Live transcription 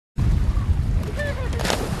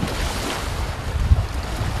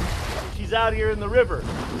she's out here in the river.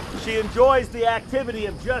 She enjoys the activity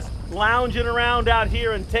of just lounging around out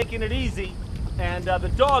here and taking it easy, and the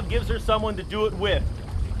dog gives her someone to do it with.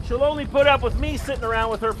 She'll only put up with me sitting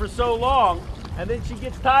around with her for so long, and then she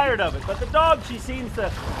gets tired of it. But the dog she seems to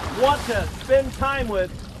want to spend time with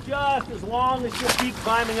just as long as she'll keep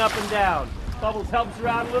climbing up and down. Bubbles helps her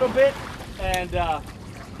out a little bit and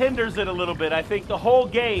hinders it a little bit. I think the whole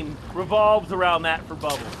game revolves around that for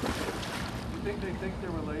Bubbles. You think they think they're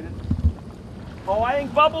related? Oh, I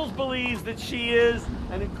think Bubbles believes that she is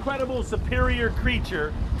an incredible superior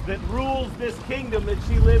creature that rules this kingdom that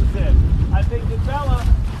she lives in. I think that Bella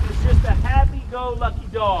is just a happy-go-lucky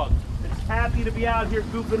dog that's happy to be out here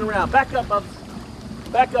goofing around. Back up, Bubs.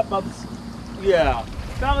 Back up, Bubs. Yeah.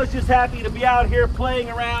 Bella's just happy to be out here playing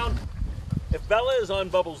around. If Bella is on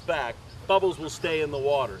Bubbles' back, Bubbles will stay in the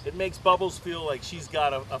water. It makes Bubbles feel like she's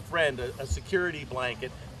got a friend, a security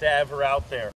blanket to have her out there.